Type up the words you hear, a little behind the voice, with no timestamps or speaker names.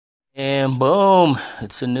And boom,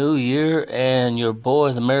 it's a new year, and your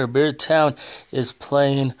boy, the Mayor of Beardtown, is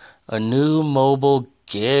playing a new mobile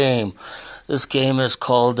game. This game is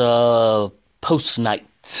called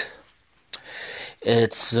postkinght.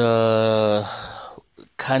 It's kind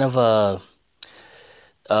of a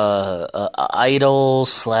idle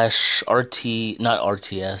slash RT, not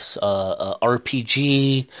RTS,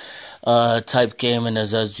 RPG type game. And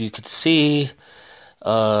as you can see,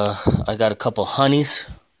 I got a couple honeys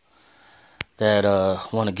that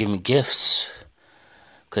want to give me gifts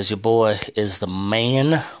because your boy is the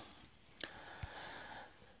man.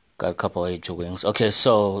 Got a couple angel wings. Okay,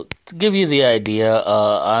 so to give you the idea,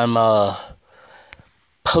 I'm a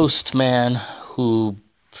postman who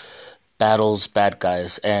battles bad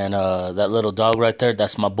guys, and that little dog right there,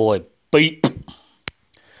 that's my boy Beep.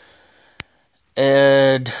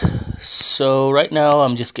 And so right now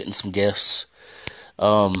I'm just getting some gifts.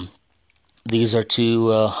 These are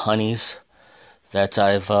two honeys that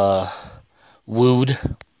I've wooed.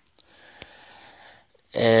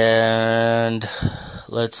 And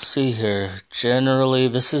let's see here. Generally,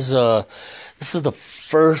 this is the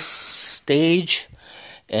first stage,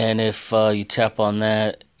 and if you tap on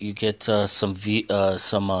that, you get some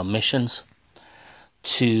missions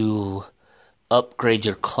to upgrade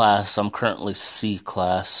your class. I'm currently C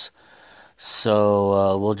class,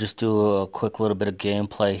 so we'll just do a quick little bit of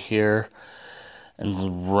gameplay here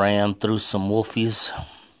and ram through some wolfies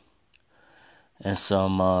and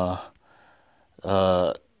some oh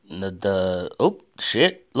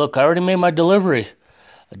shit, look, I already made my delivery.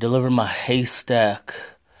 I delivered my haystack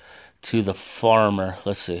to the farmer.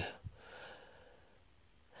 Let's see.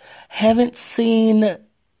 Haven't seen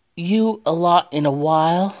you a lot in a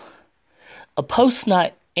while. A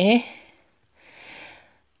postkinght, eh?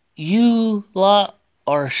 You lot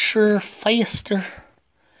are sure faster.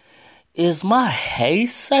 Is my hay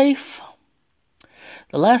safe?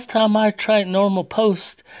 The last time I tried normal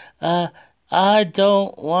post, I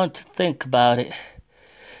don't want to think about it.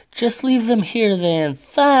 Just leave them here then.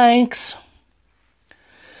 Thanks.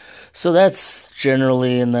 So that's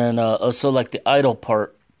generally, and then, so like the idle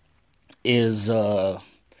part is, you're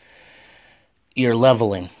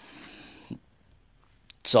leveling.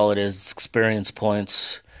 That's all it is. It's experience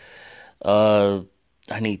points. I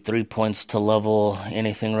need 3 points to level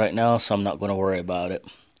anything right now, so I'm not going to worry about it.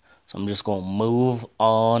 So I'm just going to move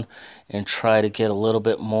on and try to get a little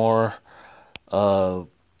bit more, what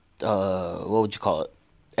would you call it?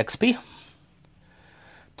 XP?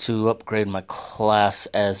 To upgrade my class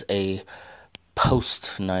as a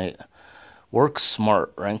postkinght. Work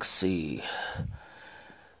smart, rank C.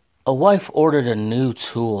 A wife ordered a new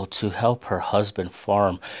tool to help her husband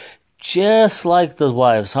farm. Just like the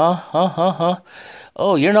wives, huh?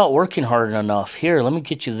 Oh, you're not working hard enough. Here, let me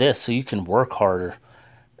get you this so you can work harder.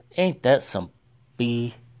 Ain't that some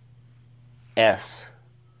BS? I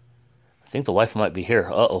think the wife might be here.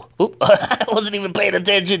 Uh-oh. Oop, I wasn't even paying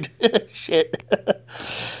attention. Shit.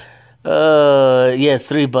 Yeah, it's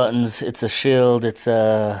 3 buttons. It's a shield, it's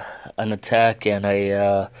an attack, and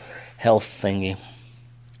a health thingy.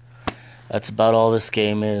 That's about all this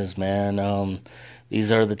game is, man.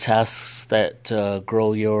 These are the tasks that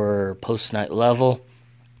grow your postkinght level,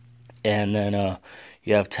 and then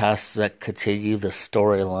you have tasks that continue the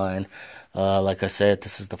storyline. Like I said,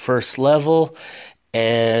 this is the first level,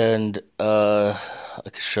 and I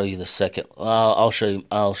can show you the second. I'll show you.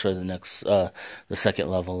 I'll show you the second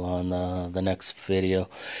level on the next video.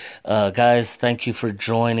 Guys, thank you for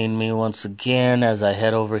joining me once again as I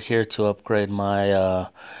head over here to upgrade my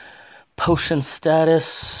potion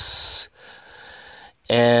status.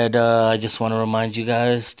 And I just want to remind you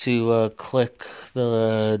guys to click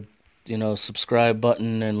the subscribe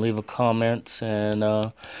button and leave a comment,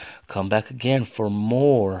 and come back again for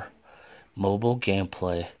more mobile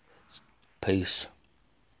gameplay. Peace.